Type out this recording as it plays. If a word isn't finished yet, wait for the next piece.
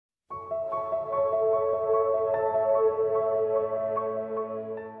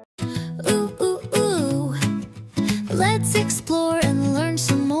let's explore and learn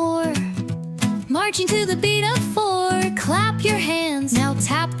some more. Marching to the beat of 4, clap your hands, now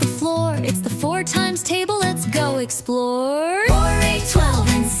tap the floor. It's the 4 times table, let's go explore. 4, 8, 12,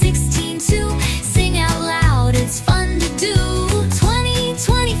 and 16 too. Sing out loud, it's fun to do. 20,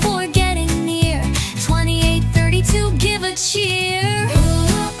 24, getting near. 28, 32, give a cheer.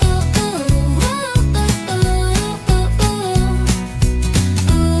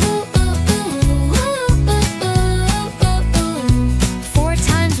 4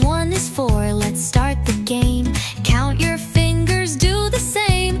 times 1 is 4, let's start the game. Count your fingers, do the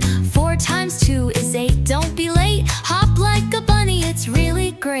same. 4 times 2 is 8, don't be late. Hop like a bunny, it's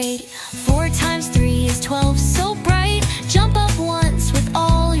really great. 4 times 3 is 12, so bright. Jump up once with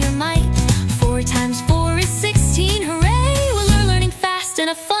all your might. 4 times 4 is 16, hooray! We're learning fast in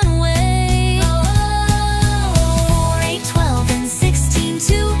a fun way. 4, 8, 12, and 16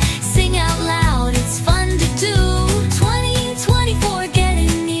 too. Sing out loud, it's fun to do. 20, 24,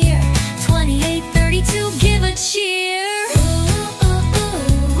 getting near. 28, 32, give a cheer.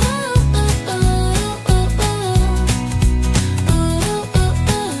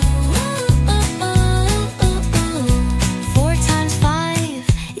 4 times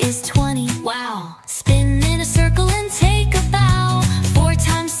 5 is 20, wow. Spin in a circle and take a bow. 4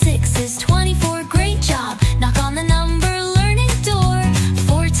 times 6 is 24, great job. Knock on the number learning door.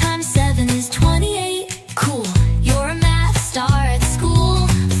 4 times 7 is 28, cool. You're a math star at school.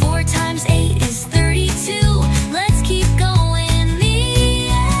 4 times 8 is 32, let's keep going, me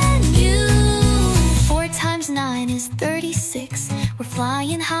and you. 4 times 9 is 36, we're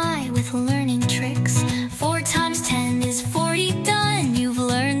flying high with learning tricks. 4 times 10 is 40, done, you've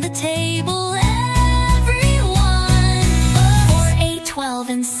learned the table, everyone. 4, 8, 12,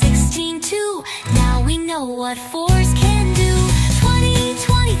 and 16 too. Now we know what 4s can do. 20,